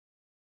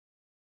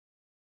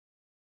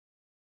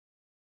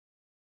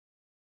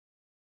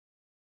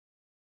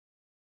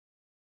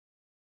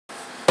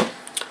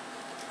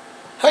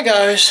Hi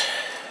guys,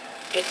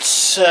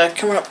 it's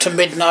coming up to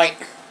midnight.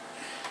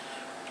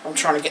 I'm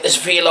trying to get this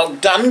vlog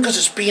done because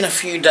it's been a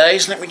few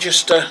days. Let me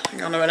just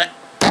hang on a minute.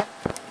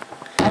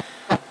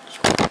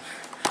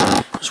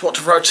 Just want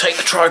to rotate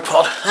the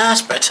tripod.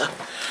 That's better.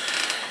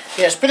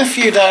 Yeah, it's been a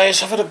few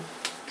days. I've had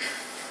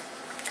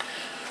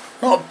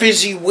not a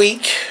busy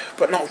week,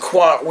 but not a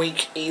quiet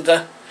week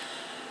either.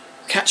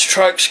 Cat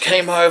Strokes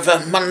came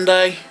over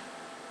Monday,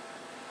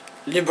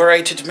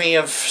 liberated me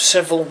of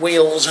several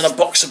wheels and a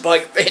box of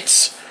bike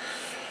bits.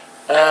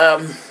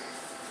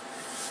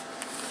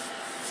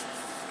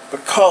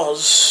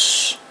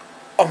 Because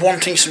I'm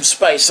wanting some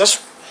space. That's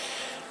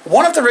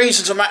one of the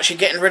reasons I'm actually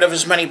getting rid of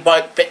as many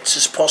bike bits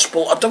as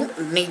possible. I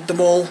don't need them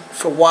all,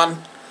 for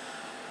one.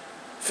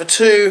 For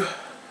two,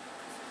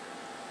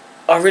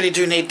 I really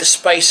do need the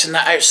space in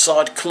that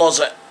outside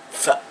closet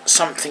for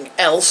something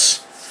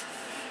else.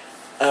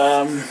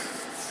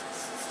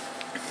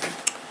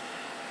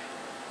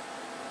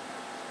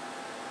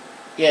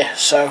 Yeah,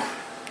 so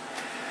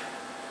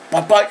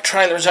my bike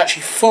trailer is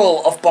actually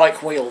full of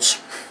bike wheels.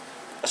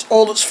 That's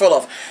all it's full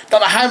of. Don't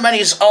know how many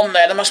is on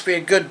there. There must be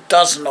a good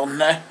dozen on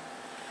there.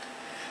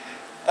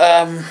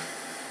 And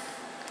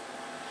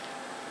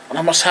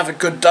I must have a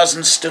good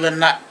dozen still in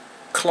that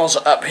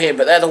closet up here,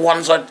 but they're the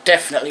ones I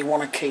definitely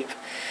want to keep.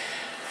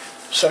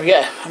 So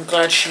yeah, I'm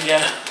glad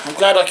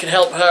I could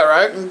help her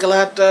out, and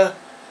glad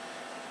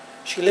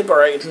she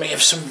liberated me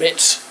of some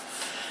bits.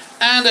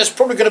 And there's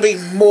probably going to be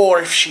more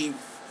if she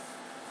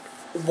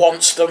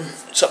wants them.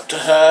 It's up to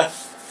her.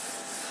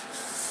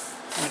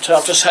 But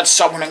I've just had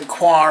someone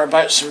inquire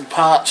about some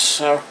parts,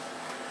 so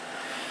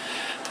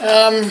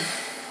and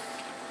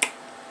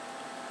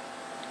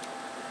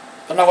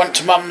I went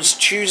to Mum's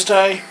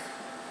Tuesday.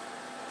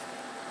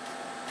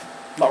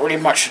 Not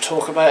really much to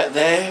talk about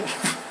there.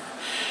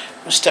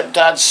 My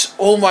stepdad's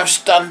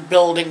almost done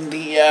building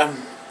the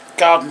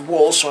garden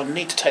wall, so I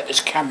need to take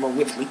this camera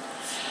with me.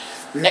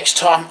 Next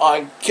time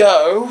I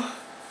go,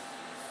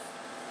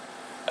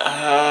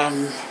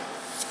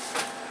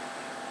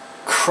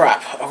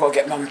 crap, I've got to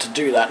get Mum to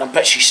do that, and I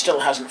bet she still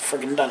hasn't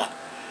friggin' done it.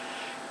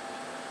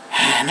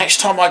 Next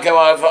time I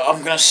go over,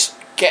 I'm going to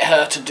get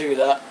her to do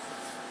that.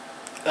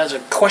 There's a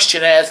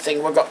questionnaire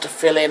thing we've got to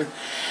fill in.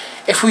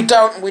 If we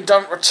don't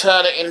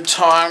return it in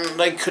time,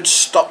 they could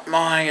stop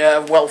my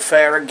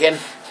welfare again.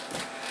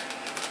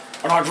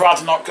 And I'd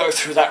rather not go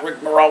through that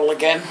rigmarole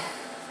again.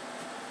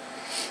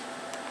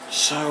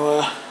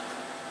 So,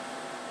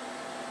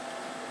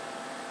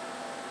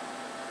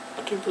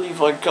 I do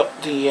believe I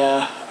got the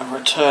a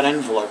return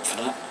envelope for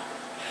that.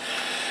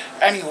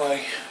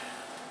 Anyway,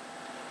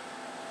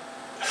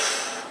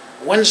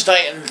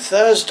 Wednesday and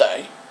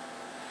Thursday,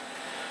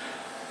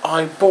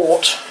 I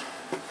bought,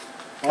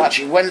 well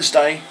actually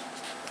Wednesday,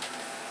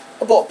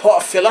 I bought a pot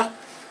of filler,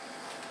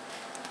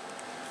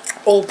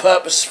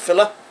 all-purpose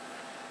filler.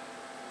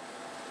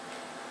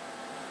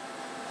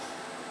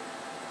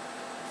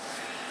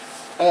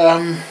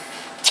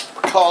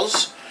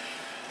 Because,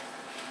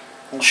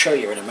 I'll show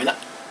you in a minute,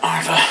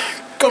 I've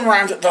gone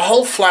around the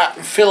whole flat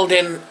and filled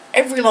in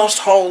every last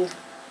hole,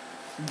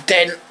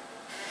 dent,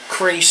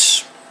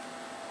 crease,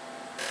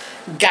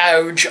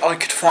 gouge I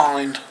could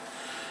find.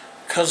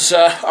 Because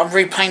I'm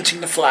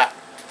repainting the flat.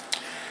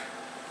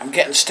 I'm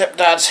getting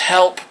stepdad's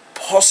help,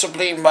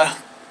 possibly my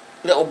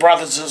little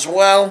brother's as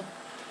well.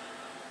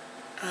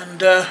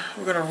 And we're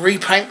going to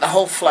repaint the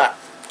whole flat.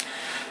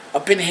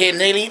 I've been here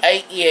nearly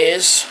 8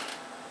 years.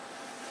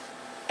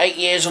 8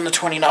 years on the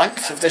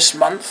 29th of this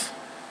month.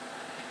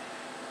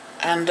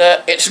 And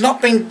it's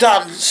not been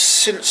done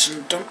since,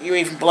 and don't you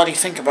even bloody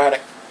think about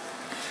it.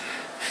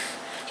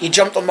 He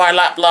jumped on my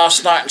lap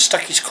last night and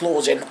stuck his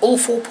claws in, all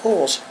 4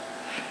 paws.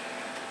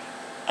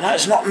 And that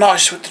is not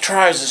nice with the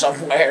trousers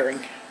I'm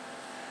wearing.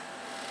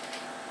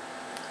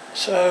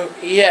 So,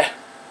 yeah.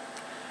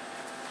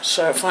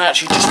 So if I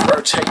actually just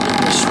rotate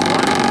it this way, you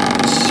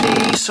can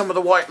see some of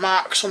the white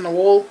marks on the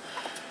wall.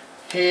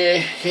 Here,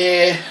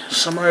 here,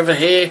 some over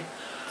here.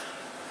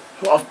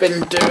 What I've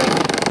been doing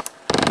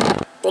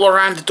all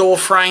around the door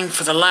frame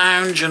for the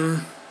lounge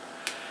and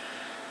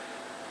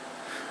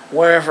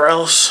wherever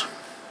else.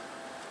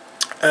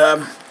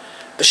 The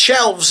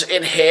shelves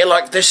in here,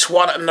 like this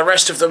one and the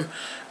rest of them,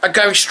 are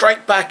going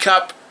straight back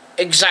up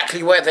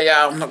exactly where they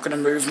are. I'm not going to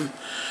move them.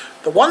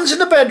 The ones in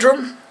the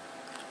bedroom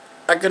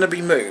are going to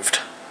be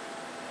moved.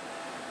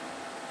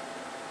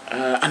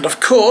 And of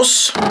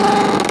course,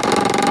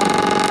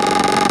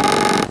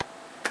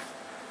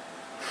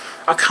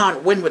 I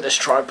can't win with this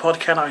tripod,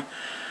 can I?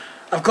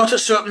 I've got it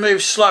so it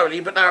moves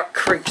slowly, but now it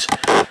creaks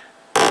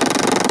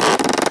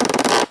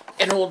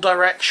in all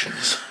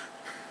directions.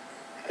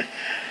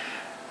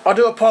 I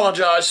do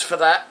apologise for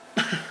that.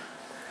 I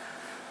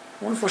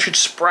wonder if I should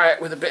spray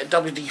it with a bit of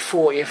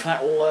WD-40, if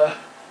that will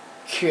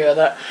cure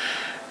that.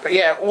 But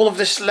yeah, all of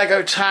this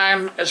Lego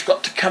Town has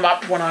got to come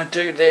up when I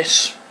do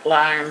this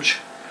lounge.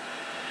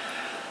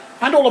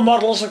 And all the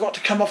models have got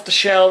to come off the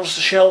shelves.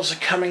 The shelves are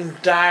coming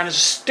down. There's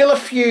still a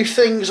few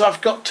things I've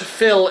got to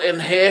fill in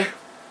here.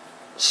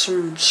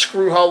 Some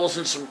screw holes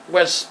and some...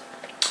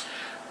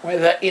 where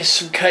there is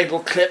some cable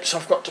clips.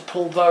 I've got to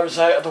pull those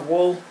out of the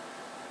wall.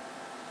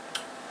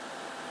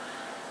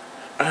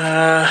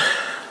 I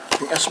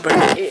think that's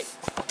about it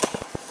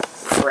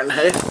for in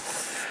here.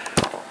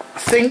 I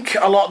think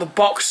a lot of the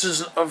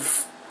boxes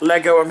of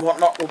Lego and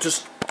whatnot will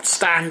just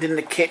stand in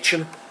the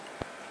kitchen.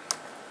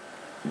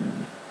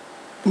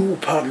 Ooh,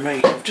 pardon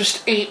me. I've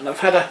just eaten. I've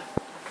had a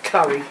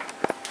curry.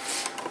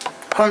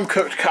 Home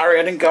cooked curry.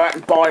 I didn't go out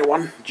and buy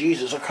one.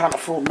 Jesus, I can't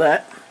afford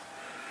that.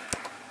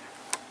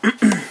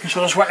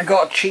 So I just went and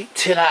got a cheap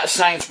tin out of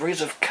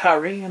Sainsbury's of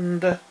curry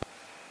and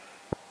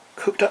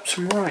cooked up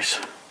some rice.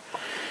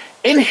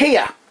 In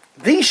here,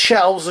 these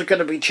shelves are going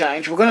to be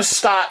changed. We're going to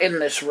start in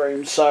this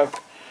room, so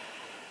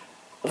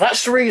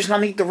that's the reason I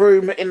need the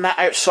room in that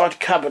outside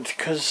cupboard,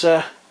 because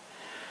I've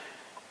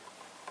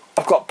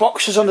got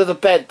boxes under the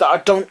bed that I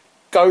don't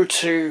go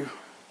to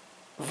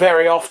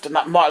very often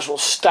that might as well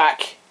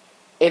stack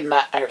in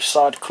that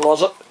outside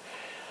closet.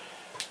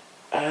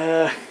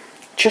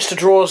 Chest of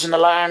drawers in the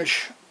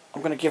lounge,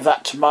 I'm going to give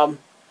that to Mum.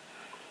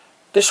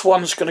 This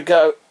one's going to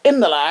go in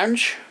the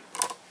lounge,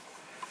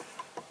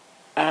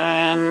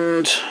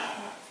 and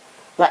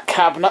that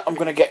cabinet I'm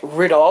going to get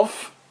rid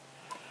of.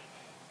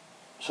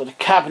 So the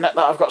cabinet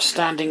that I've got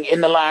standing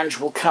in the lounge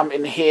will come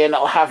in here, and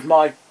it'll have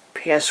my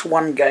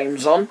PS1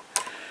 games on.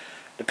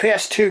 The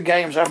PS2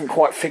 games, I haven't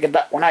quite figured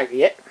that one out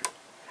yet.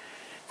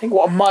 I think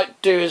what I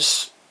might do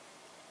is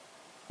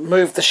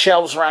move the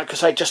shelves around,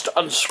 because they just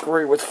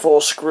unscrew with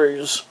 4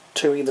 screws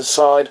to either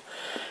side,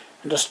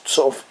 and just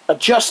sort of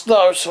adjust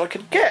those so I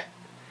could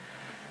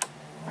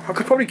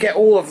probably get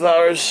all of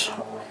those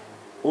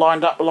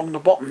lined up along the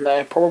bottom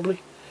there,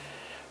 probably,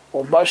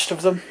 or most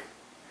of them.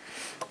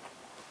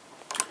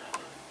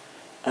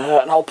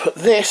 And I'll put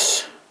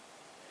this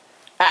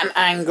at an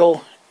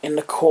angle in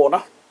the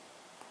corner,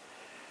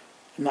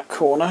 in that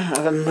corner,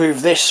 and then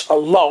move this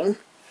along.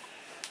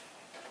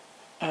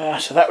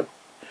 So that would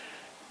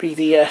be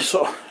the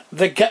sort of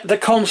the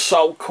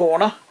console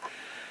corner.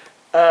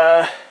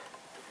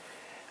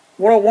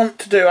 What I want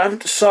to do, I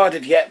haven't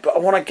decided yet, but I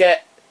want to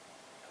get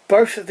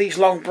both of these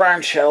long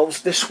brown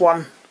shelves, this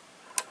one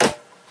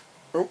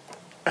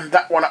and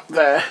that one up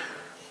there,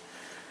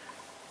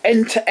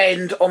 end to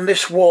end on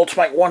this wall to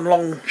make one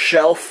long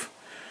shelf,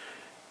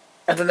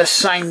 and then the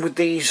same with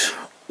these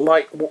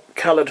light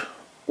coloured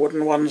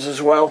wooden ones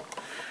as well.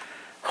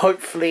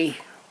 Hopefully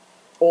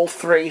all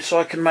 3, so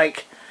I can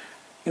make,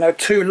 you know,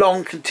 2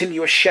 long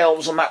continuous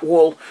shelves on that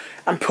wall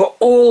and put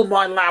all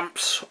my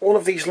lamps, all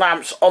of these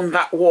lamps, on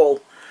that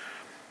wall.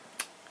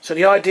 So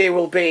the idea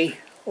will be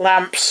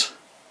lamps,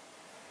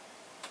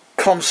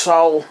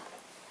 console,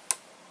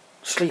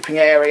 sleeping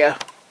area,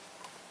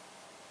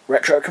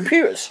 retro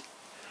computers.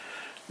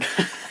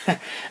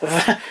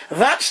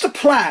 That's the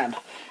plan.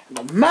 And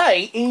I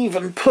may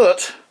even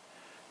put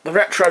the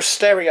retro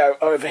stereo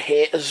over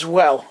here as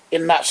well,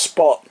 in that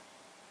spot.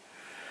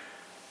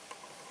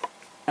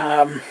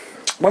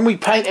 When we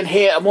paint in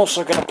here, I'm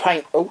also going to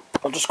paint... Oh,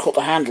 I've just caught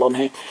the handle on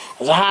here.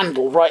 There's a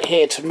handle right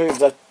here to move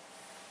the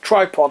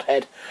tripod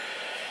head.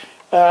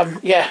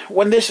 Yeah,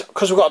 when this...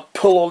 because we've got to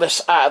pull all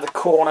this out of the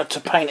corner to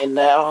paint in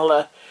there,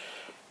 I'll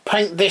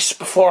paint this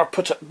before I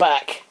put it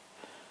back.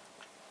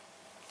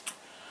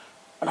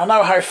 And I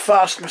know how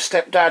fast my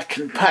stepdad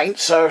can paint,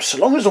 so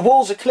long as the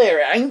walls are clear,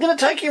 it ain't going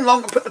to take him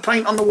long to put the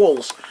paint on the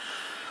walls.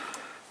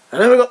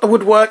 And then we've got the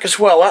woodwork as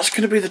well. That's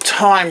going to be the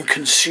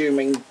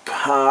time-consuming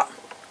part.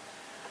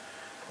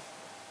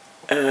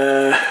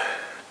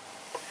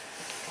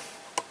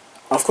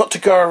 I've got to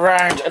go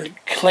around and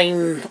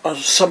clean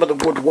some of the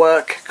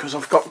woodwork, because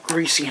I've got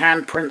greasy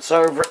handprints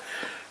over it,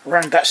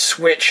 around that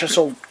switch. That's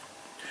all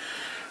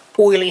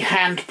oily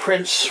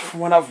handprints from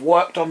when I've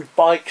worked on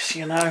bikes,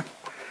 you know.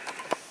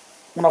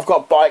 When I've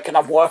got a bike and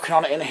I'm working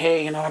on it in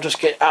here, you know, I just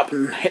get up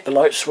and hit the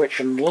light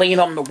switch and lean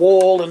on the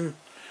wall, and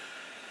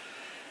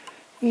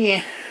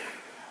yeah,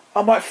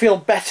 I might feel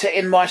better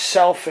in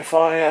myself if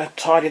I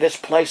tidy this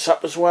place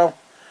up as well.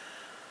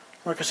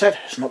 Like I said,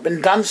 it's not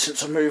been done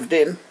since I moved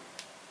in.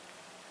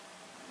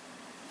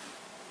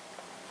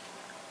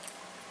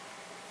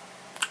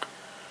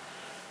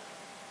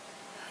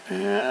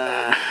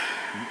 I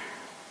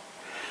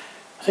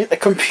think the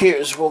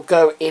computers will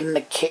go in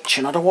the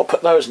kitchen. I don't want to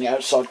put those in the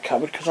outside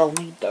cupboard because I'll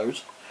need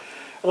those.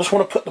 I just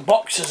want to put the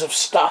boxes of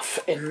stuff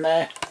in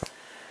there.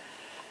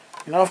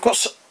 You know, I've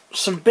got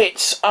some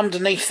bits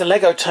underneath the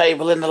Lego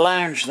table in the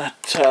lounge that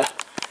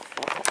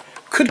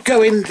could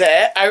go in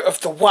there out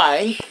of the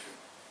way.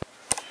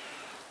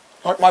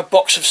 Like my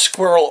box of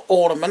squirrel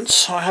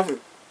ornaments. I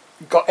haven't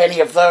got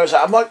any of those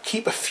out. I might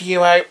keep a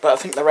few out, but I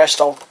think the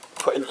rest I'll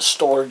put in the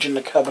storage in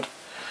the cupboard.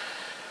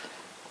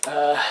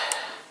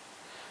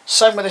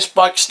 Same with this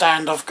bike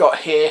stand I've got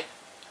here.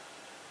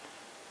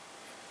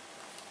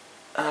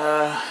 Which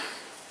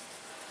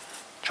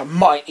I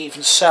might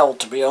even sell,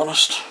 to be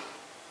honest.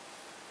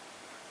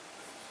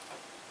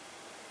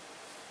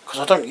 Because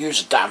I don't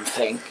use a damn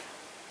thing.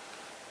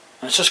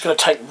 And it's just going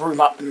to take room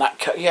up in that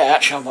yeah,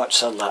 actually I might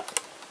sell that.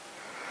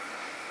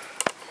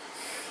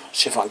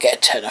 See if I can get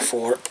a tenner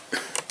for it.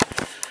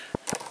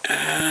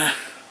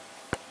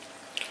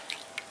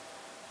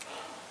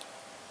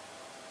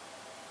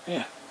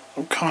 yeah,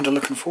 I'm kind of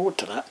looking forward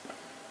to that.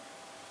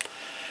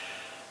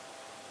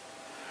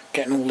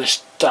 Getting all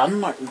this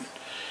done. I can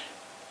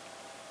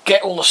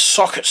get all the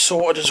sockets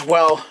sorted as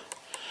well.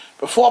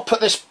 Before I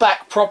put this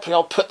back properly,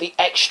 I'll put the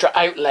extra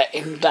outlet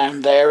in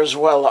down there as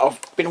well that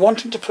I've been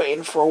wanting to put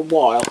in for a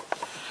while.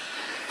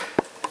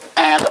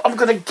 And I'm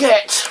going to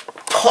get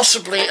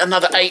possibly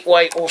another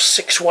 8-way or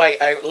 6-way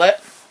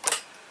outlet.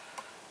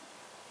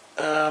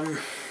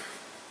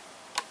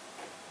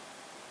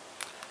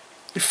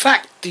 In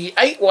fact, the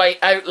 8-way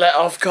outlet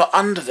I've got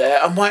under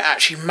there, I might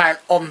actually mount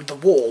on the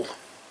wall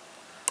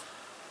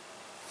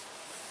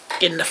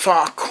in the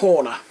far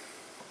corner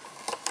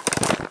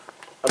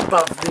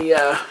above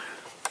the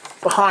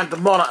behind the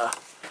monitor,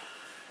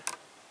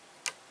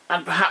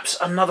 and perhaps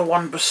another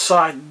one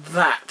beside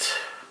that,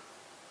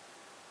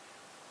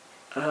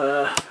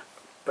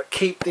 but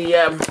keep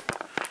the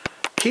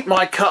keep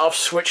my cut-off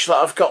switch that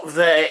I've got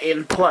there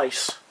in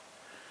place.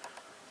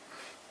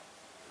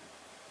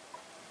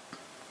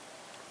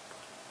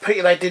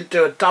 Pity they didn't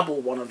do a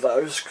double one of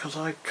those, because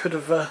I could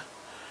have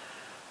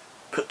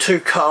put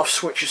 2 cut-off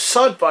switches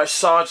side by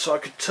side so I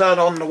could turn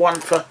on the one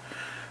for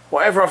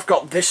whatever I've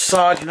got this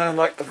side, you know,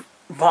 like the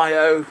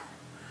VIO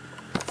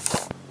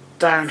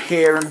down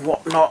here and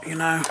whatnot, you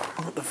know,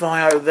 got the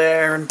VIO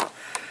there, and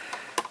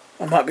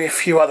there might be a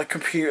few other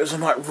computers I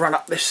might run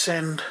up this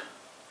end.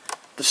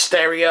 The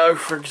stereo,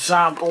 for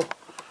example.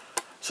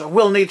 So I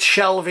will need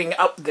shelving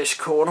up this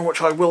corner, which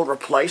I will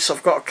replace.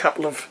 I've got a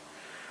couple of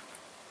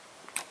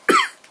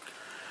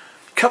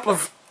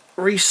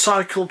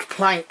recycled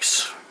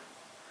planks,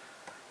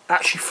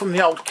 actually from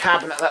the old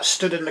cabinet that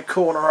stood in the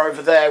corner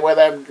over there where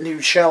their new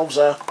shelves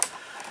are.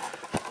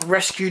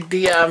 Rescued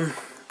the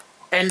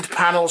end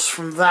panels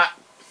from that.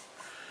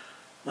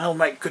 They'll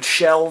make good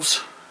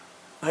shelves.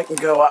 They can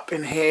go up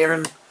in here,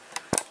 and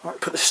I might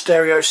put the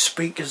stereo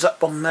speakers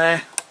up on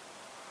there.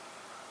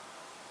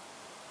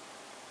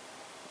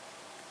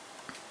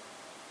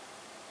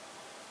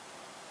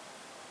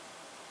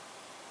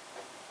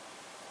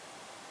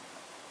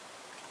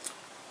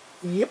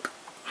 Yep.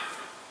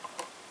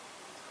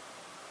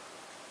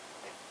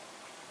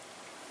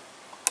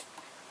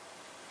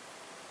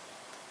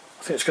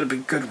 I think it's going to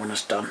be good when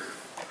it's done.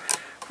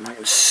 And I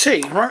can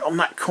see right on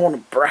that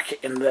corner bracket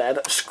in there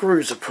that the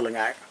screws are pulling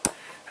out.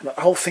 And that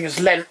whole thing is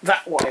lent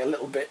that way a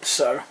little bit,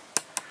 so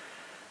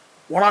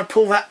when I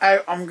pull that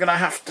out I'm going to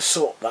have to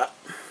sort that.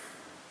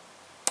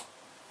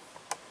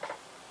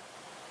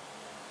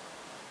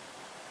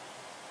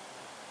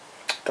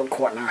 Don't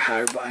quite know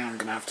how, but I am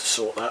going to have to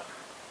sort that.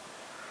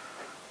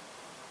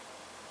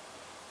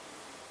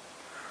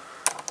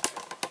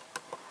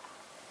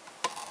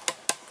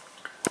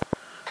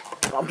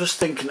 I'm just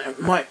thinking it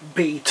might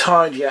be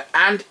tidier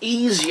and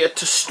easier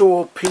to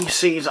store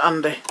PCs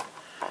under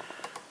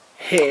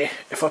here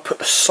if I put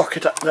the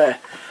socket up there.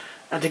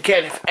 And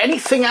again, if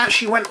anything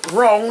actually went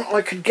wrong,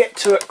 I could get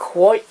to it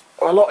quite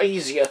a lot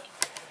easier.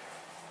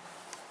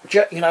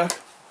 You know,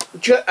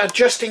 a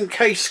just in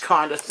case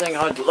kind of thing.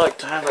 I'd like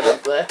to have it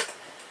up there,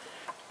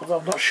 although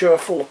I'm not sure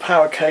if all the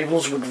power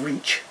cables would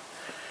reach.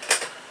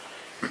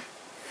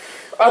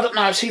 I don't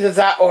know, it's either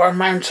that or I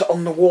mount it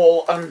on the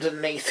wall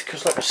underneath,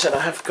 because like I said,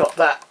 I have got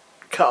that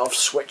cut-off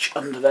switch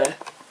under there.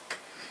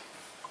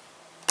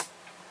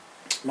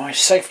 My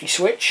safety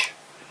switch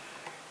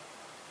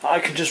I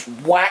can just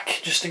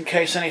whack just in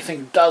case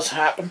anything does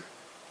happen.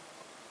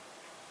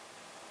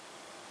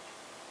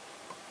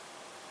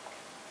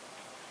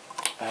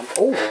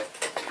 Oh,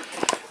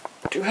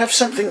 I do have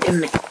something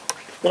in the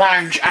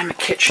lounge and the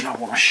kitchen I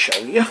want to show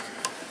you.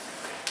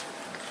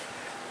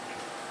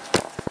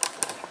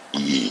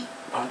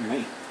 Pardon me,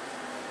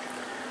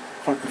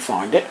 if I can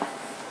find it.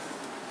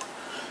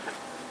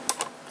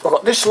 I've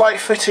got this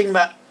light fitting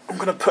that I'm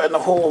going to put in the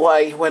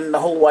hallway when the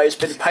hallway has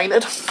been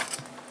painted.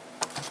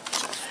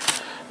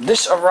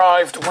 This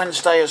arrived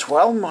Wednesday as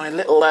well, my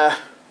little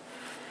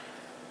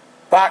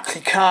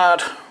Barclay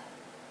card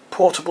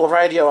portable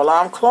radio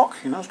alarm clock.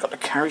 You know, it's got the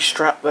carry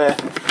strap there.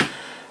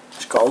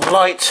 It's got a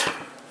light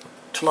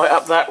to light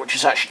up that, which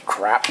is actually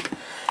crap,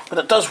 but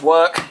it does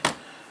work.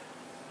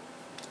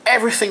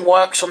 Everything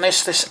works on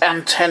this. This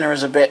antenna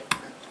is a bit,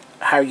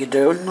 how you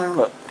doing? No,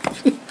 look.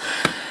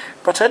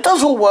 But it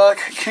does all work.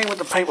 It came with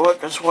the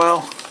paperwork as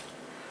well.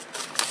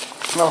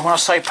 Well, when I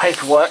say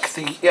paperwork,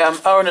 the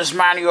owner's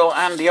manual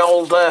and the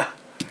old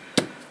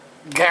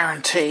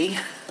guarantee,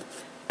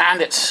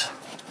 and its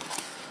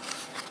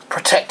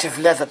protective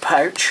leather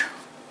pouch.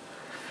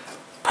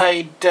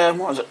 Paid, what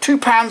was it,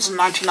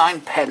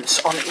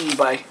 £2.99 on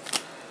eBay,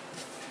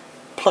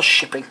 plus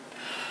shipping.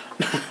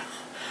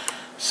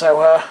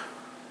 So,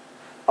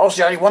 I was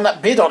the only one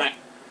that bid on it.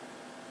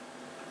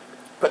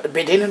 Put the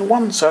bid in and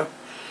won, so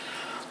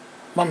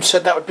Mum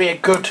said that would be a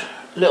good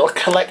little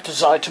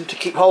collector's item to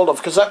keep hold of,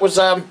 because that was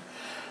a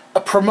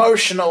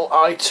promotional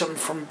item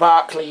from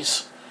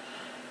Barclays.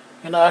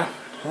 You know,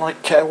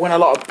 like when a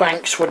lot of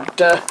banks would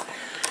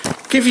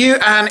give you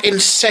an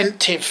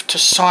incentive to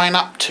sign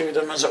up to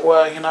them, as it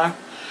were, you know.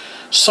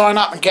 Sign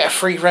up and get a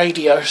free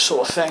radio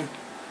sort of thing.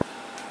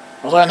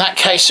 I Although in that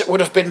case it would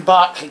have been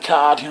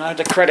Barclaycard, you know,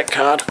 the credit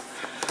card.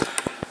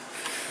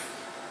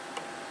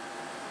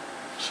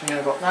 So yeah,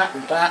 I've got that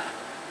and that.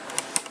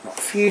 Got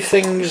a few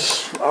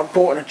things I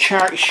bought in a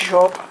charity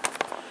shop.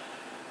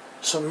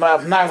 Some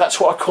now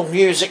that's what I call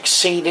music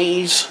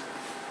CDs.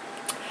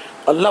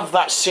 I love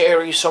that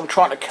series, so I'm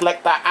trying to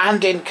collect that,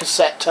 and in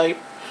cassette tape.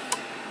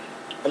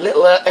 A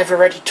little ever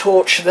ready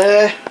torch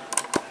there.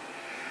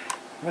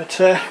 But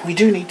we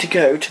do need to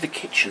go to the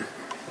kitchen.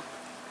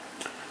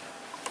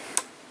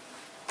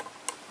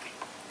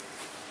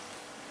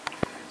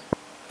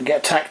 And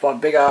get attacked by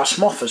big ass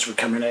moth as we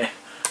come in here.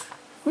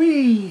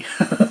 Whee!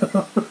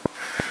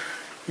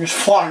 He was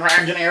flying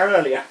around in here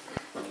earlier.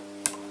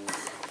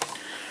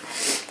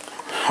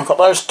 I've got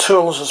those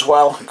tools as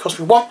well. Because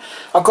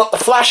I've got the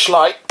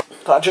flashlight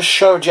that I just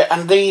showed you,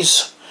 and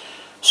these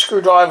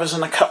screwdrivers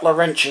and a couple of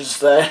wrenches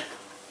there.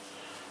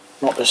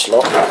 Not this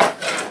lot.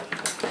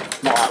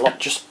 Not that lot,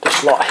 just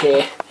this lot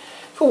here.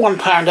 For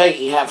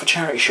 £1.80 out of a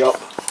charity shop.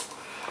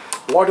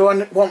 Why do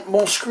I want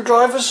more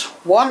screwdrivers?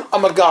 One,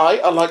 I'm a guy,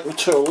 I like my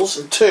tools.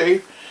 And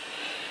two,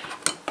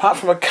 apart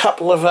from a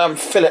couple of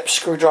Phillips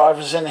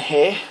screwdrivers in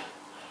here,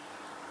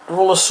 they're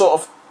all a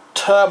sort of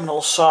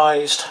terminal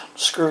sized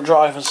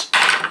screwdrivers.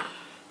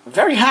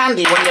 Very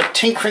handy when you're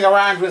tinkering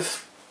around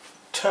with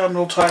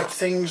terminal type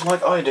things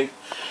like I do.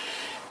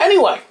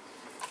 Anyway,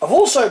 I've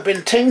also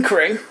been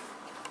tinkering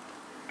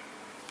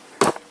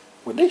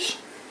with this.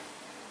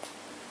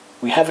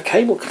 We have a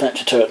cable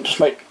connected to it,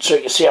 just make so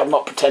you see I'm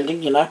not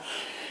pretending, you know.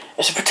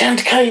 It's a pretend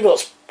cable,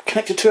 it's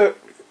connected to it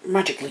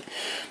magically.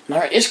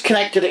 Now it is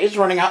connected, it is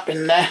running up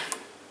in there.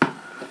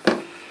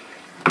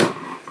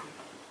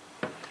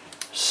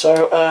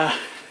 So,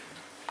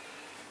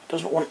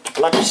 doesn't want to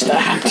bloody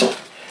stand.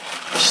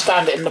 Let's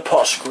stand it in the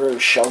pot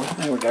screws, shall we?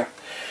 There we go.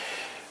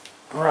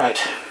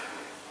 Right.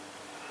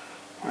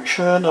 Make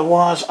sure the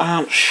wires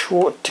aren't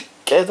short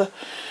together.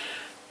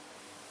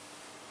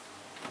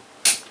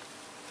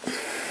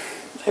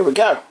 There we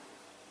go.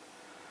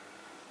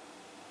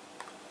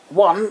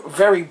 One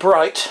very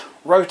bright,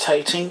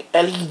 rotating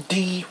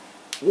LED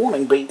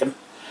warning beacon.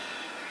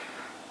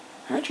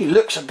 It actually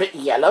looks a bit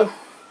yellow.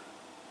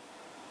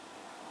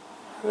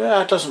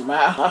 Yeah, it doesn't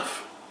matter.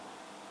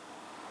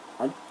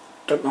 I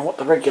don't know what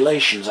the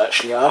regulations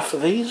actually are for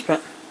these,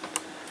 but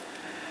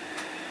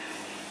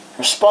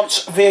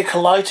response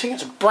vehicle lighting.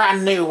 It's a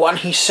brand new one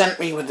he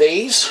sent me with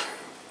these,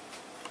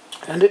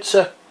 and it's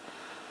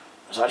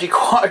actually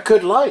quite a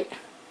good light.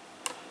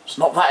 It's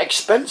not that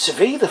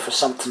expensive either for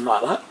something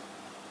like that.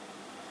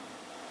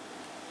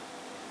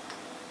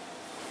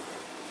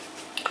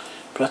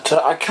 But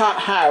I can't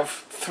have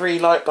 3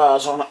 light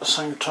bars on at the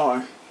same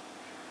time.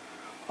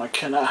 I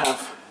cannot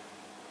have...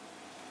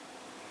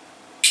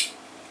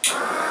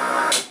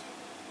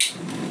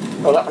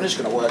 Oh, that one is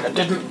going to work. It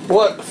didn't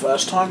work the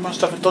first time. Must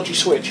have a dodgy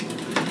switch.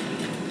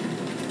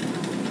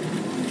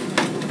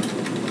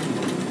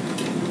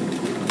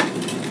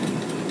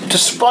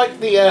 Despite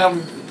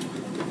the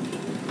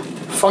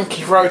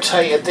funky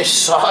rotator this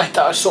side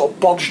that I sort of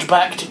bodged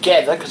back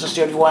together, because that's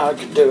the only way I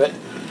could do it,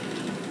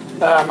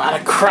 and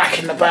a crack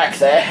in the back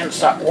there, hence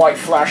that white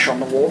flash on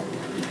the wall.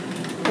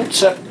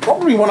 It's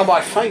probably one of my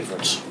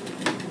favourites.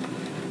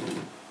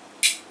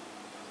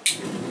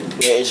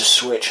 Yeah, it is a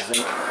switch, I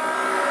think.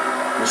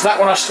 There's that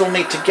one I still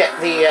need to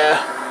get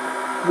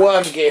the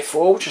worm gear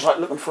for, which is like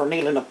looking for a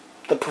needle in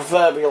the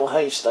proverbial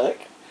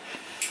haystack.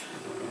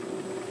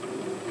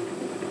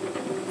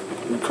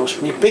 And of course,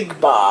 my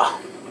big bar.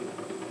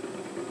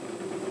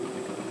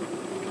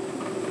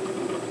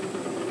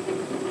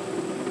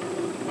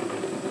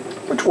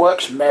 Which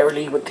works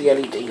merrily with the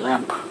LED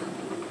lamp.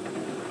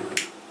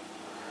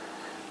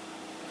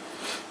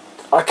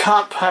 I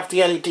can't have the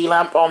LED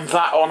lamp on,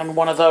 that on, and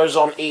one of those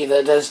on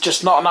either. There's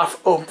just not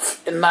enough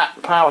oomph in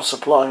that power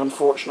supply,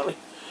 unfortunately.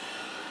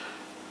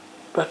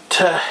 But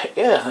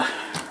yeah,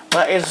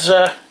 that is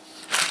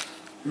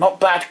not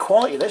bad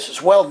quality. This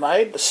is well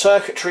made. The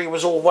circuitry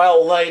was all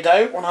well laid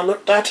out when I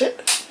looked at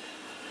it.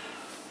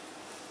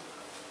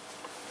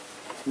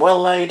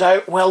 Well laid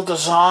out, well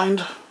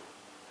designed.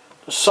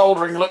 The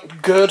soldering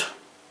looked good.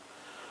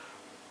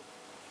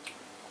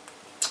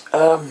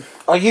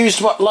 I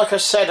used, like I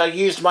said, I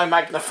used my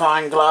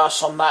magnifying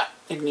glass on that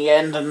in the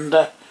end, and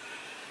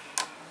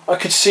I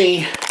could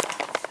see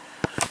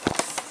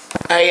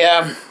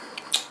a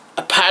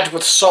pad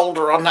with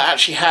solder on that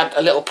actually had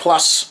a little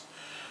plus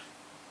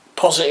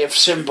positive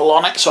symbol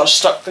on it, so I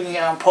stuck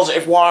the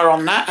positive wire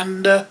on that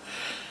and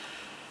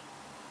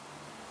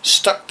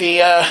stuck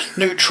the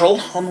neutral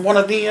on one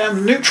of the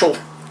neutral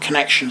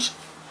connections,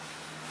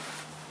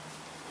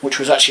 which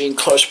was actually in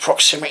close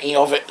proximity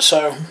of it,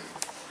 so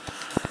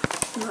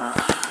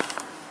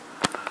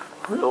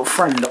a little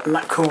friend up in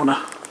that corner.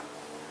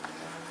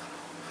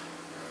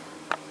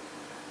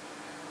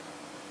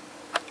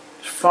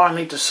 He's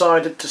finally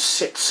decided to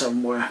sit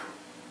somewhere.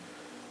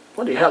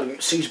 Bloody hell, you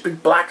can see his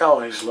big black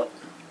eyes, look.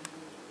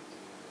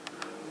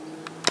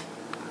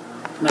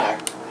 Now,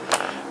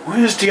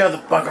 where's the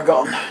other bugger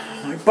gone?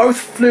 They both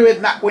flew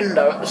in that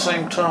window at the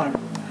same time.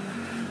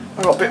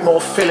 I've got a bit more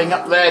filling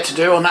up there to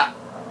do on that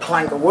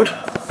plank of wood.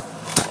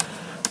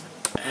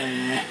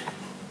 I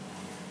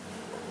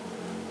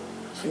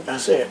think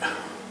that's it. I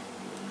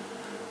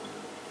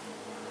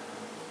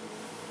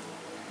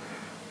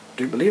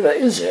do believe that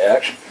is it,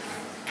 actually.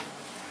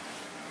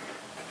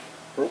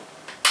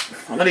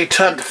 I nearly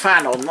turned the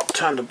fan on, not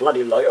turned the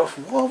bloody light off.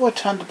 Why have I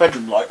turned the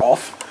bedroom light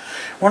off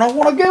when I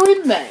want to go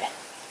in there?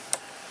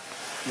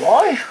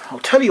 Why? I'll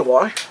tell you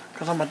why.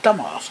 Because I'm a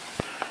dumbass.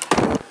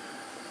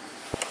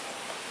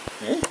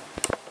 Yeah?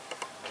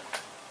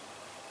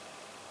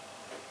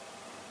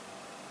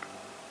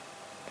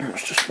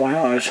 It's just my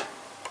eyes.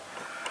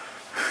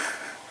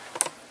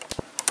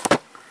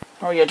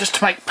 Oh yeah, just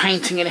to make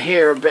painting in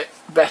here a bit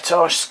better,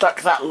 I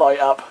stuck that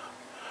light up.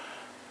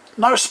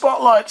 No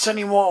spotlights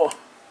anymore.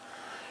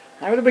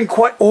 It would have been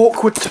quite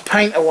awkward to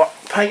paint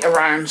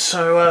around,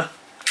 so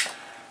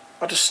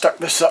I just stuck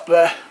this up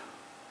there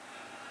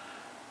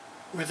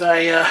with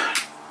a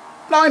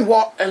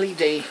 9-watt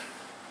LED.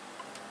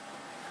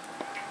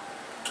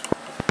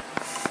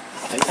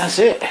 I think that's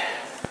it.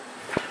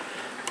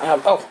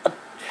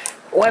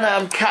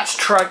 When Cat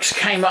Strikes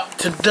came up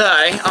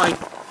today, I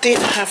did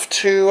have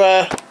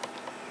to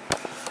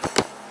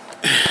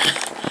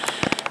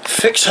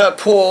fix her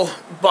poor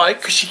bike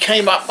because she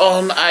came up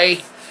on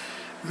a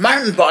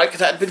mountain bike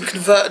that had been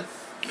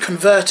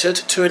converted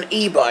to an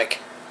e-bike.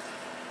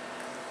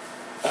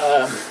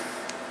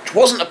 Which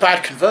wasn't a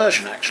bad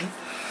conversion actually,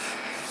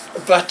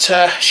 but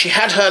she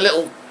had her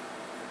little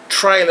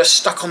trailer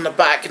stuck on the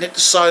back and it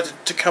decided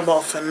to come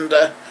off, and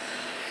it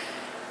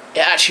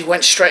actually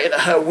went straight into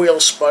her wheel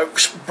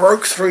spokes,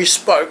 broke 3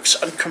 spokes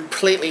and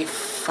completely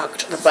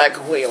fucked the back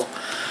wheel.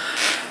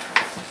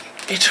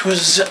 It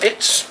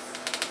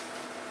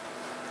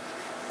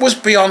was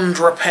beyond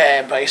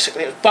repair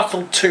basically. It was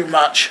buckled too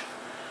much.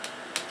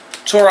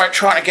 It's alright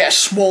trying to get a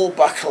small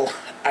buckle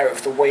out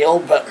of the wheel,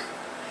 but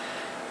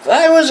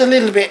that was a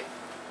little bit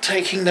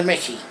taking the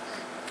mickey.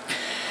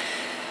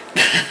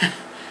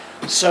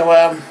 So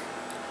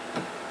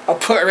I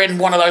put her in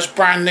one of those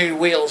brand new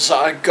wheels that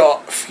I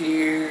got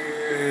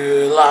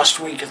last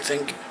week I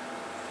think.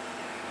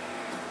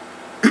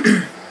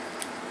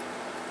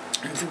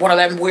 One of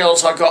them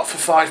wheels I got for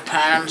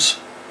 £5.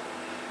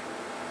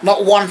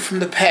 Not one from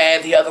the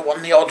pair, the other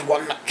one, the odd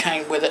one that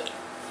came with it.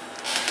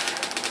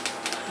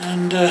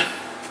 And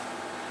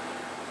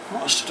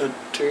what else did I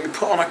do?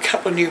 Put on a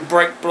couple of new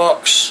brake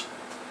blocks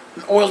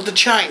and oiled the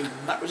chain,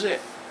 and that was it.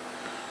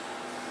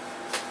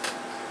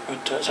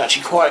 But it's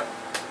actually quite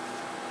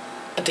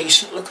a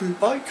decent looking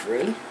bike,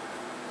 really.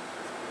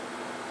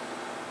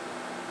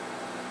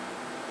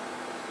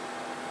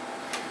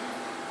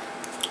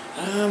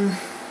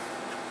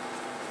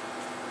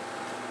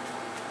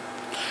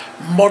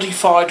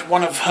 Modified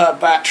one of her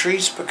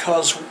batteries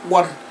because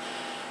one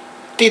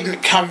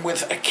didn't come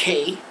with a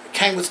key. It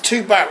came with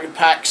 2 battery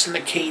packs and the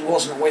key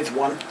wasn't with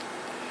one,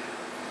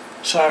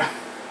 so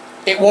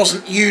it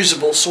wasn't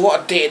usable. So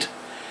what I did,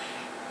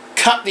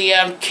 cut the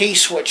key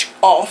switch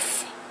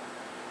off.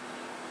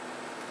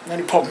 The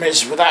only problem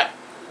is with that,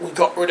 we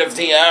got rid of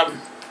the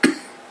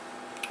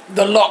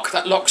lock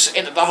that locks it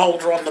into the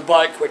holder on the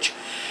bike, which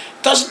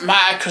doesn't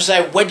matter because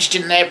they're wedged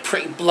in there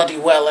pretty bloody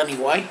well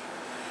anyway.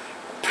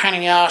 Pain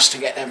in the arse to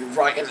get them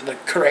right into the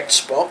correct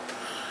spot.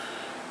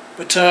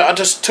 But I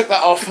just took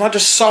that off and I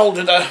just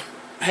soldered a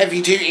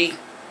heavy duty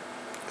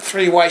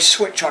 3-way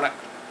switch on it.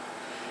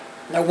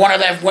 Now one of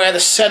them where the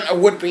centre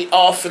would be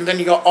off and then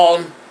you got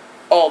on,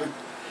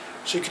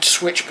 so you could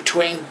switch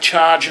between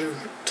charge and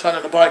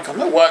turning the bike on.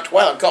 That worked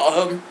well. I got a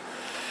hum.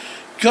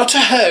 Got a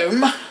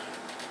home.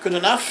 Good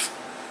enough.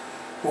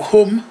 Or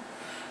hum.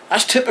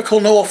 That's typical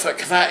Norfolk,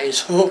 that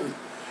is. Hum.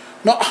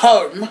 Not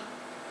home.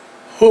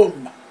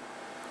 Hum.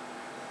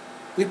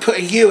 We put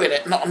a U in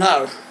it, not an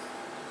O.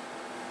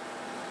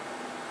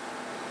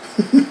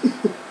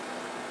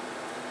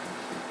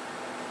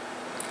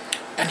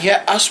 And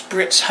yet us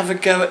Brits have a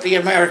go at the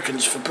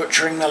Americans for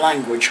butchering the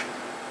language.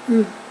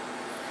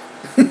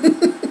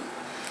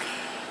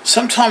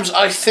 Sometimes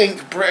I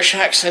think British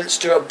accents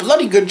do a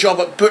bloody good job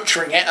at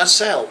butchering it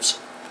ourselves.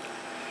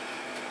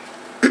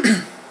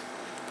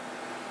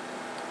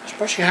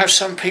 Especially how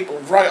some people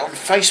write on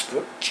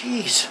Facebook.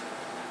 Jeez.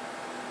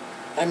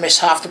 They miss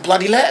half the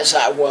bloody letters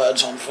out of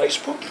words on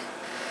Facebook.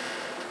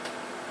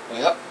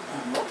 Yep,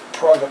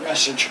 private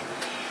message.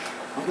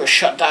 I'm going to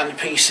shut down the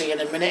PC in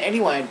a minute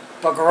anyway and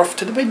bugger off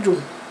to the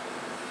bedroom.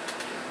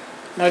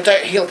 No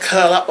doubt he'll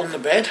curl up on the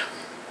bed.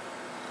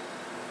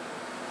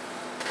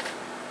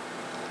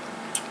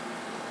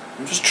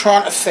 I'm just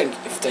trying to think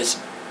if there's...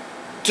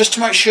 just to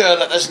make sure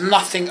that there's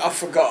nothing I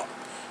forgot.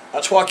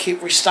 That's why I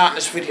keep restarting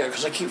this video,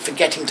 because I keep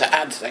forgetting to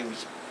add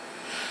things.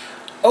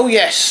 Oh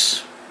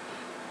yes.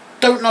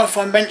 Don't know if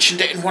I mentioned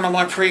it in one of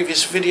my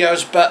previous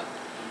videos, but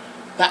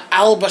that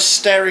Alba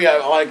stereo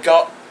I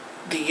got,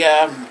 the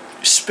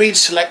speed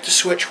selector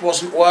switch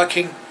wasn't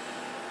working.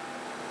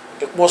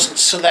 It wasn't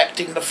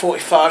selecting the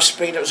 45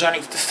 speed, it was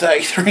only the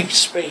 33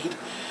 speed.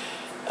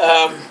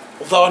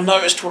 Although I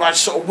noticed when I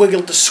sort of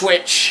wiggled the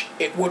switch,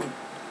 it would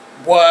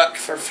work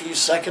for a few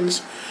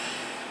seconds.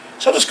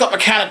 So I just got my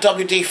can of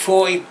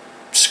WD-40,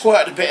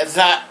 squirted a bit of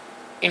that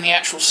in the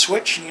actual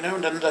switch, you know,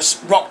 and then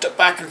just rocked it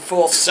back and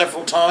forth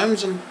several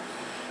times, and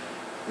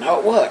now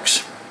it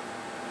works.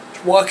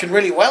 It's working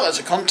really well as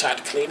a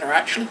contact cleaner,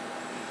 actually.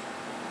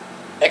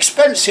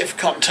 Expensive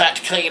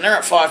contact cleaner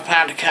at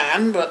 £5 a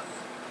can, but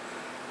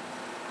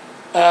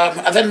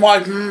and then my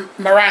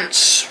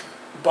Marantz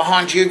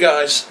behind you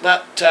guys,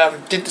 that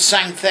did the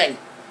same thing.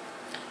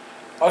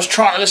 I was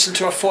trying to listen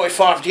to a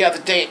 45 the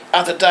other day.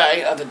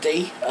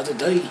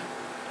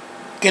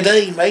 Good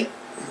day, mate.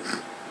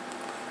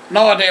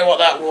 No idea what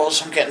that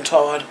was, I'm getting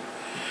tired.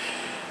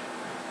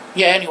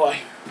 Yeah,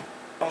 anyway,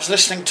 I was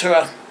listening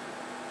to a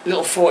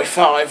little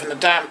 45 and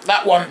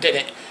that one did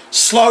it.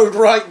 Slowed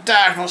right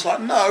down. I was like,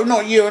 no,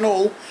 not you and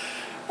all.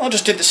 I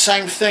just did the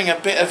same thing, a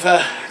bit of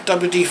a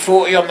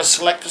WD-40 on the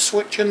selector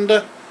switch, and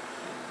that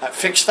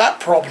fixed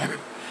that problem.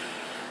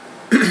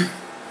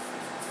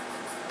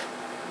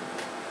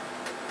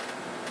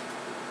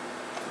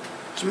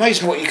 It's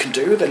amazing what you can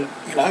do with it,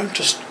 you know,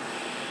 just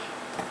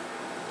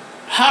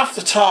half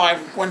the time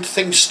when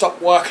things stop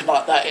working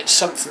like that, it's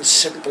something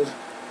simple,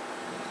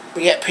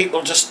 but yet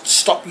people just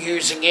stop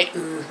using it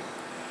and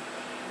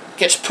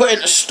gets put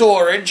into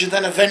storage and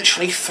then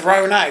eventually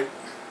thrown out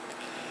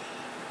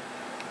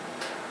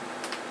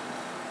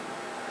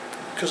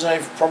because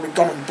they've probably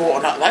gone and bought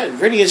another. It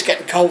really is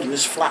getting cold in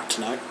this flat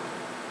tonight.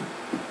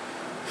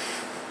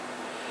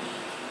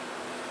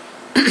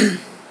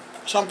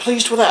 So I'm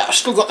pleased with that. I've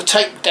still got the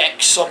tape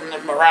decks on the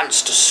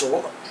Marantz to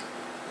sort,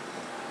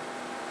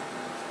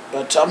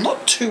 but I'm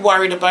not too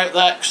worried about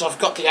that because I've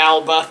got the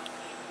Alba.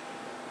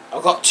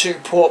 I've got 2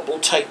 portable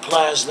tape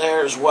players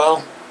there as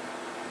well,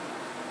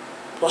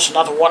 plus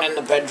another one in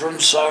the bedroom,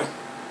 so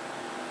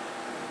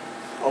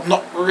I'm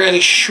not really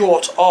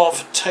short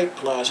of tape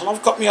players. And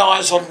I've got my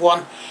eyes on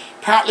one.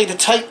 Apparently the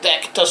tape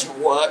deck doesn't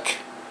work,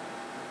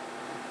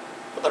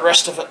 but the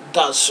rest of it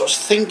does. So I was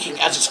thinking,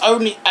 as it's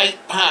only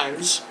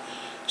 £8,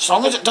 as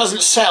long as it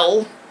doesn't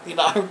sell, you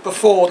know,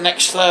 before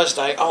next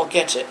Thursday, I'll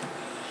get it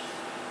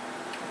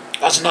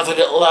as another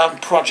little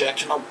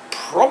project, and I'll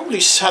probably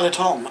sell it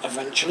on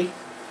eventually,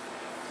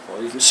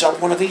 or even sell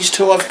one of these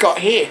 2 I've got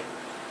here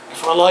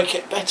if I like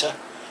it better.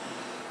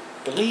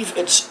 I believe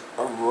it's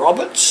a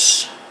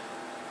Roberts.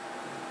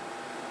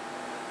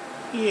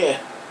 Yeah.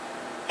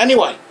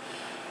 Anyway,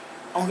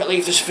 I'm going to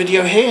leave this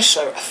video here,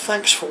 so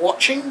thanks for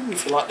watching.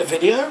 If you liked the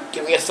video,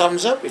 give me a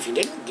thumbs up. If you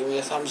didn't, give me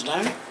a thumbs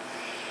down.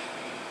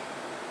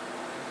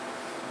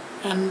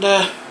 And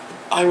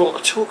I will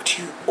talk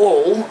to you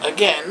all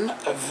again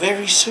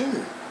very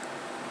soon.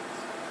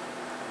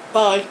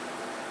 Bye.